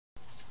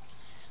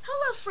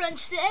Hello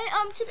friends, today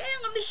I'm going to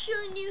be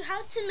showing you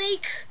how to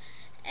make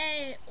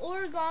a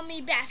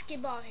origami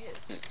basketball hoop.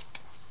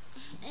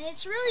 And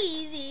it's really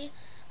easy.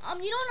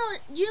 You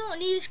don't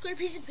need a square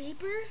piece of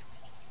paper.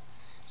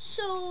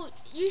 So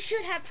you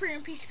should have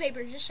printed piece of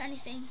paper, just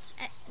anything.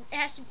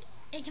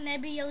 It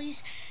can be at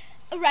least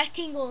a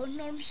rectangle,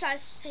 normal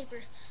size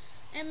paper.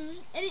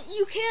 And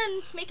you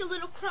can make a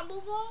little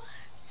crumble ball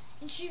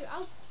and shoot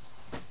out.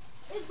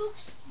 It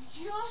looks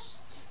just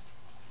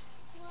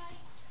like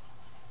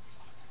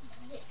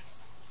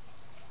this.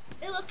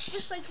 It looks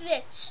just like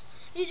this.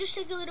 You just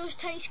take a little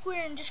tiny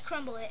square and just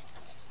crumble it.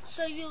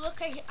 So you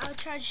look, I'll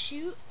try to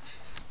shoot.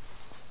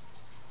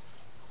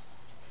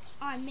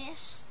 Oh, I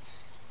missed.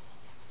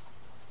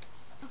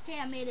 Okay,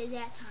 I made it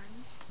that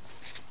time.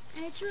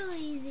 And it's really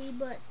easy,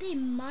 but they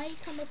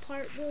might come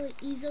apart really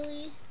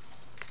easily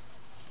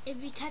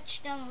if you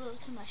touch down a little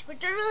too much.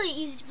 But they're really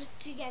easy to put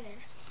together.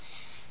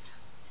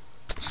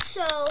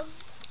 So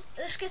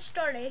let's get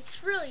started.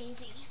 It's really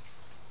easy.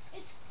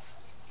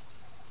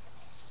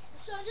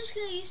 So I'm just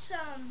going to use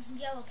some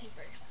yellow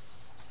paper.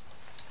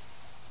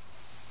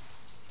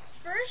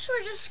 First,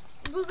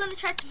 we're going to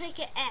try to make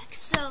an X.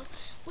 So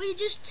we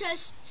just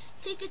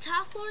take a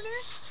top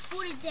corner,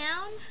 fold it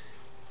down,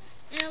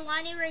 and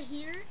align it right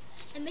here,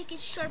 and make it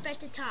sharp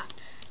at the top.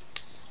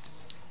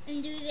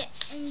 And do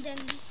that, and then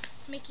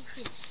make it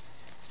crease,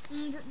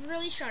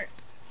 really sharp.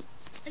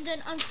 And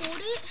then unfold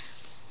it.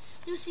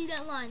 You'll see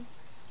that line.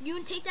 You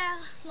can take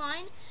that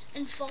line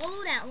and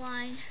follow that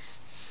line,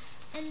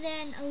 and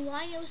then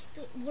align it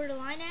where the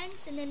line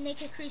ends, and then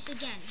make a crease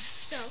again.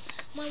 So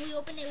when we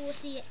open it, we'll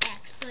see an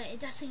X, but it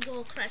doesn't go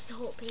across the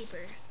whole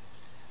paper.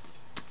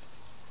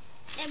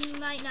 It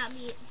might not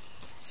be it.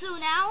 So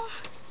now,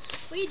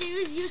 what you do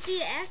is you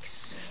see an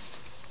X.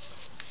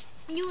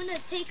 You want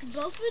to take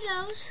both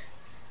of those.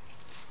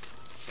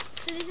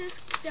 So this is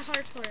the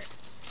hard part.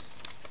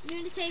 You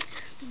want to take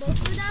both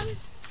of them.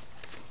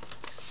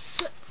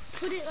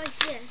 Put it like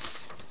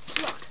this.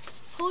 Look,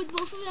 hold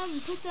both of them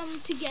and put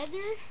them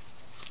together,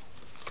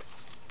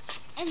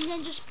 and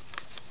then just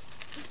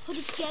put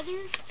it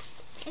together.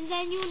 And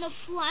then you want to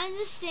flatten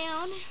this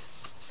down,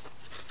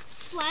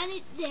 flatten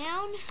it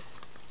down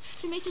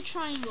to make a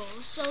triangle.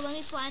 So let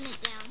me flatten it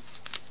down,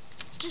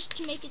 just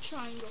to make a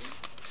triangle.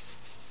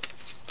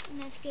 And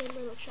let's get a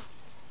little chop.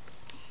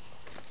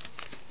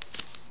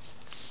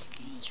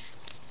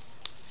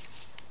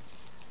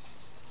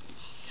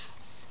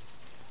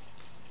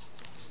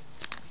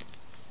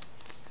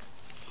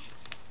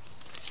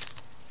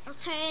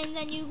 Okay, and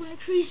then you're going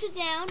to crease it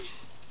down,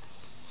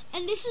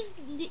 and this is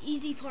the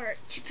easy part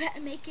to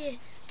make the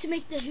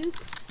hoop.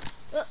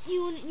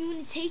 You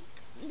want to take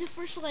the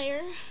first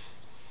layer.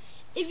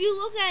 If you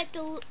look at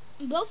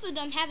both of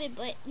them have it,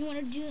 but you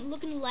want to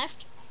look in the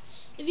left.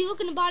 If you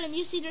look in the bottom,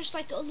 you see there's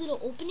like a little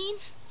opening.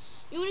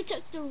 You want to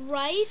take the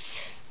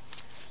right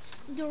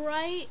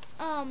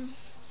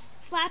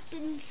flap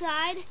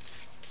inside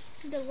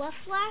the left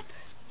flap.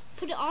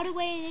 Put it all the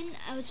way in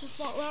as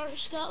far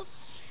as go.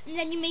 And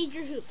then you made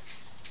your hoop.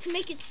 To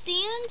make it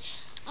stand,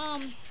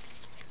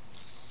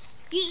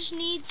 you just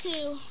need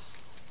to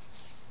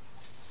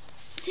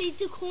take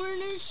the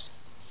corners,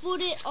 fold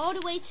it all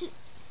the way to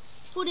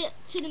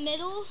the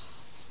middle,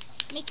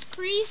 make a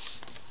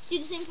crease. Do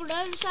the same for the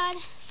other side.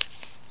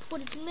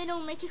 Fold it to the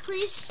middle, make a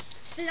crease.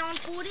 Then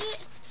unfold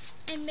it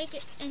and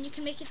you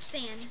can make it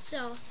stand.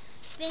 So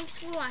thanks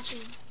for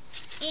watching.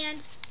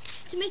 And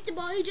to make the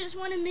ball, you just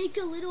want to make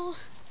a little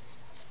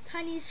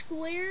tiny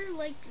square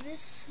like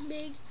this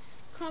big.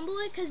 Crumble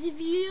it, because if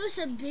you use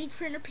a big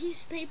printer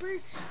piece of paper,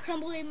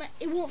 crumble it,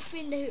 it won't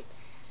fit in the hoop.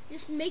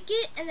 Just make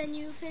it and then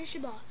you finish the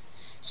ball.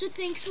 So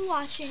thanks for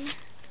watching.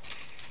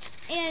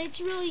 And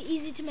it's really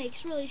easy to make.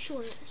 It's really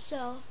short.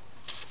 So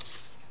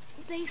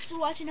thanks for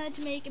watching how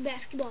to make a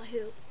basketball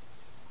hoop.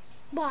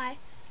 Bye.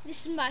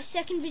 This is my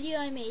second video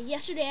I made.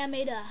 Yesterday I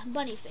made a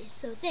bunny face.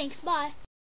 So thanks. Bye.